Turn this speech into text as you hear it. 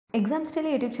Examsdaily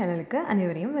YouTube சேனலுக்கு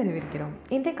அனைவரையும் வரவேற்கிறோம்.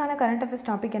 இன்றைக்கான கரண்ட் அஃபேர்ஸ்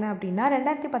டாபிக் என்ன அப்படின்னா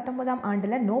 2019ஆம்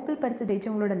ஆண்டில் நோபல் பரிசு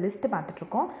ஜெயிச்சவங்களோட லிஸ்ட் பார்த்துட்டு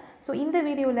இருக்கோம். ஸோ இந்த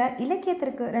வீடியோவில்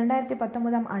இலக்கியத்திற்கு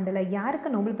 2019ஆம் ஆண்டில்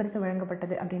யாருக்கு நோபல் பரிசு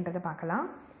வழங்கப்பட்டது அப்படின்றத பார்க்கலாம்.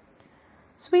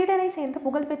 ஸ்வீடனை சேர்ந்த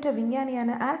புகழ்பெற்ற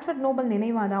விஞ்ஞானியான ஆல்ஃப்ரட் நோபல்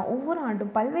நினைவாக ஒவ்வொரு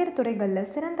ஆண்டும் பல்வேறு துறைகளில்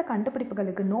சிறந்த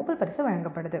கண்டுபிடிப்புகளுக்கு நோபல் பரிசு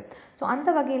வழங்கப்படுது. ஸோ அந்த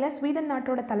வகையில் ஸ்வீடன்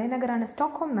நாட்டோட தலைநகரான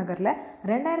ஸ்டாக்ஹோம் நகரில்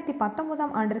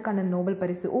 2019ஆம் ஆண்டிற்கான நோபல்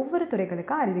பரிசு ஒவ்வொரு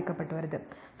துறைகளுக்கும் அறிவிக்கப்பட்டு வருது.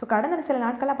 ஸோ கடந்த சில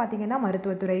நாட்களாக பார்த்தீங்கன்னா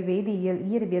மருத்துவத்துறை, வேதியியல்,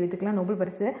 இயற்பியல் இதுக்கெல்லாம் நோபல்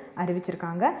பரிசு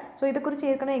அறிவிச்சிருக்காங்க. ஸோ இது குறித்து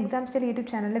ஏற்கனவே எக்ஸாம்ஸ்டெலி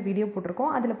யூடியூப் சேனலில் வீடியோ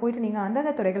போட்டிருக்கோம். அதில் போயிட்டு நீங்கள்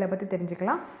அந்தந்த துறைகளை பற்றி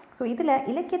தெரிஞ்சுக்கலாம். ஸோ இதில்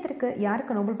இலக்கியத்திற்கு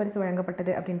யாருக்கு நோபல் பரிசு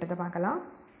வழங்கப்பட்டது அப்படின்றத பார்க்கலாம்.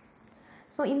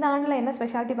 ஸோ இந்த ஆண்டில் என்ன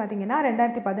ஸ்பெஷாலிட்டி பார்த்தீங்கன்னா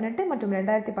 2018 மற்றும்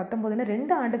 2019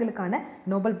 2 ஆண்டுகளுக்கான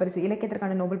நோபல் பரிசு,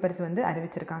 இலக்கியத்திற்கான நோபல் பரிசு வந்து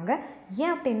அறிவிச்சிருக்காங்க.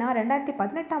 ஏன் அப்படின்னா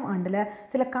 2018ஆம் ஆண்டில்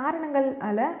சில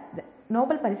காரணங்களால்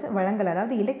நோபல் பரிசு வழங்கலை,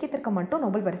 அதாவது இலக்கியத்திற்கு மட்டும்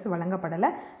நோபல் பரிசு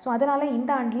வழங்கப்படலை. ஸோ அதனால்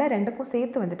இந்த ஆண்டில் ரெண்டுக்கும்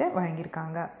சேர்த்து வந்துட்டு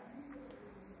வழங்கியிருக்காங்க.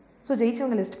 ஸோ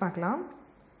ஜெயிச்சவங்க லிஸ்ட் பார்க்கலாம்.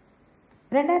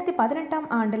 2018ஆம்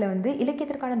ஆண்டில் வந்து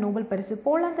இலக்கியத்திற்கான நோபல் பரிசு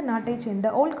போலாந்து நாட்டை சேர்ந்த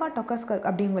ஓல்கா டொக்கர்ஸ்கர்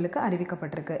அப்படிங்களுக்கு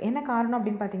அறிவிக்கப்பட்டிருக்கு. என்ன காரணம்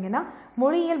அப்படின்னு பார்த்தீங்கன்னா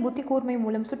மொழியியல் புத்தி கூர்மை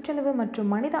மூலம் சுற்றளவு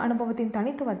மற்றும் மனித அனுபவத்தின்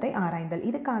தனித்துவத்தை ஆராய்ந்தல்.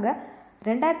 இதுக்காக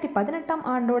 2018ஆம்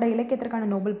ஆண்டோட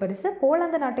இலக்கியத்திற்கான நோபல் பரிசு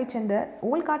போலாந்து நாட்டை சேர்ந்த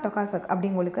ஓல்கா டொக்காசக்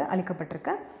அப்படிங்களுக்கு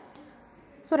அளிக்கப்பட்டிருக்கு.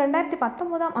 ஸோ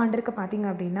 2019ஆம் ஆண்டிற்கு பார்த்தீங்க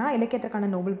அப்படின்னா இலக்கியத்திற்கான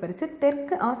நோபல் பரிசு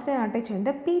தெற்கு ஆஸ்திரேலியா நாட்டை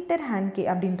சேர்ந்த பீட்டர் ஹான்கே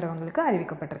அப்படின்றவங்களுக்கு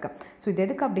அறிவிக்கப்பட்டிருக்கு. ஸோ இது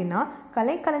எதுக்கு அப்படின்னா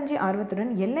கலைக்களஞ்சி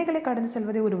ஆர்வத்துடன் எல்லைகளை கடந்து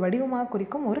செல்வதை ஒரு வடிவமாக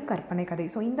குறிக்கும் ஒரு கற்பனை கதை.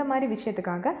 ஸோ இந்த மாதிரி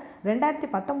விஷயத்துக்காக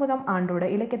 2019ஆம் ஆண்டோட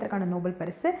இலக்கியத்திற்கான நோபல்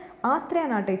பரிசு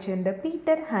ஆஸ்திரேலியா நாட்டை சேர்ந்த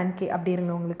பீட்டர் ஹான்கே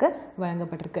அப்படிங்கிறவங்களுக்கு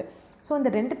வழங்கப்பட்டிருக்கு. ஸோ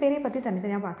இந்த 2 பேரையும் பற்றி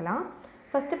தனித்தனியாக பார்க்கலாம்.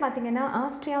 ஃபர்ஸ்ட் பார்த்தீங்கன்னா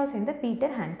ஆஸ்திரியாவை சேர்ந்த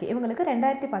பீட்டர் ஹான்கே, இவங்களுக்கு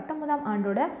 2019ஆம்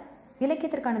ஆண்டோட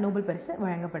இலக்கியத்திற்கான நோபல் பரிசு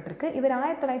வழங்கப்பட்டிருக்கு. இவர்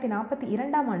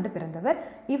 1942ஆம் ஆண்டு பிறந்தவர்.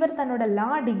 இவர் தன்னோட லா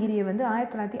டிகிரியை வந்து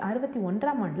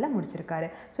 1961ஆம் ஆண்டில் முடிச்சிருக்காரு.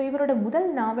 ஸோ இவரோட முதல்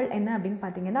நாவல் என்ன அப்படின்னு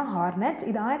பார்த்தீங்கன்னா ஹார்னட்ஸ்.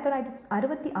 இது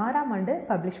 1966ஆம் ஆண்டு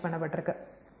பப்ளிஷ் பண்ணப்பட்டிருக்கு.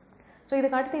 ஸோ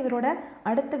இதுக்கு அடுத்து இவரோட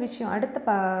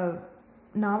அடுத்த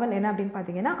நாவல் என்ன அப்படின்னு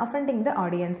பார்த்தீங்கன்னா அஃபெண்டிங் த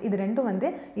ஆடியன்ஸ். இது ரெண்டும் வந்து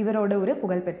இவரோட ஒரு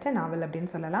புகழ்பெற்ற நாவல்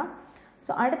அப்படின்னு சொல்லலாம்.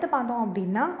 ஸோ அடுத்து பார்த்தோம்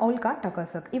அப்படின்னா ஓல்கா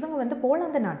டொக்காசக், இவங்க வந்து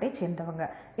போலாந்து நாட்டை சேர்ந்தவங்க.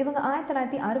 இவங்க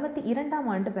 1962ஆம்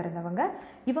ஆண்டு பிறந்தவங்க.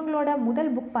 இவங்களோட முதல்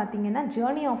புக் பார்த்தீங்கன்னா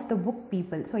journey of the book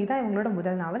people. So இதான் இவங்களோட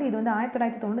முதல் நாவல். இது வந்து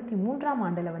 1993ஆம்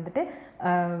ஆண்டில் வந்துட்டு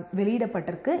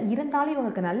வெளியிடப்பட்டிருக்கு. இருந்தாலும்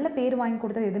இவங்களுக்கு நல்ல பேர் வாங்கி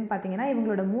கொடுத்தது எதுன்னு பார்த்தீங்கன்னா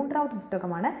இவங்களோட 3வது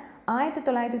புத்தகமான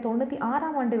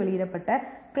 1996ஆம் ஆண்டு வெளியிடப்பட்ட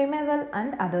பிரிமெவல்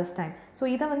அண்ட் அதர்ஸ் டைம். ஸோ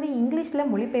இதை வந்து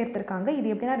இங்கிலீஷில் மொழிபெயர்த்திருக்காங்க. இது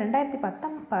எப்படின்னா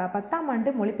 2010ஆம்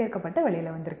ஆண்டு மொழிபெயர்க்கப்பட்ட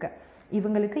வெளியில் வந்திருக்கு.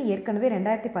 இவங்களுக்கு ஏற்கனவே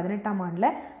 2018ஆம் ஆண்டில்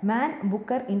மேன்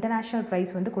புக்கர் இன்டர்நேஷ்னல்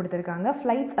ப்ரைஸ் வந்து கொடுத்துருக்காங்க.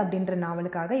 ஃப்ளைட்ஸ் அப்படின்ற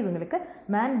நாவலுக்காக இவங்களுக்கு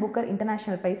மேன் புக்கர்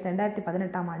இன்டர்நேஷ்னல் ப்ரைஸ்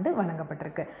 2018ஆம் ஆண்டு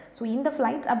வழங்கப்பட்டிருக்கு. ஸோ இந்த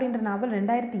ஃப்ளைட்ஸ் அப்படின்ற நாவல்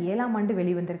 2007ஆம் ஆண்டு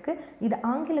வெளிவந்திருக்கு. இது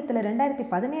ஆங்கிலத்தில்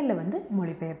 2017 வந்து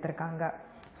மொழிபெயர்த்திருக்காங்க.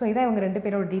 ஸோ இதான் இவங்க 2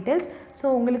 பேரோட டீட்டெயில்ஸ். ஸோ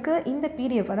உங்களுக்கு இந்த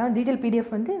பிடிஎஃப், அதாவது டீட்டெயில்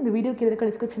பிடிஎஃப் வந்து இந்த வீடியோக்கு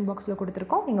இருக்க டிஸ்கிரிப்ஷன் பாக்ஸில்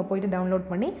கொடுத்துருக்கோம். நீங்கள் போயிட்டு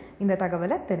டவுன்லோட் பண்ணி இந்த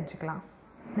தகவலை தெரிஞ்சுக்கலாம்.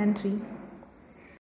 நன்றி.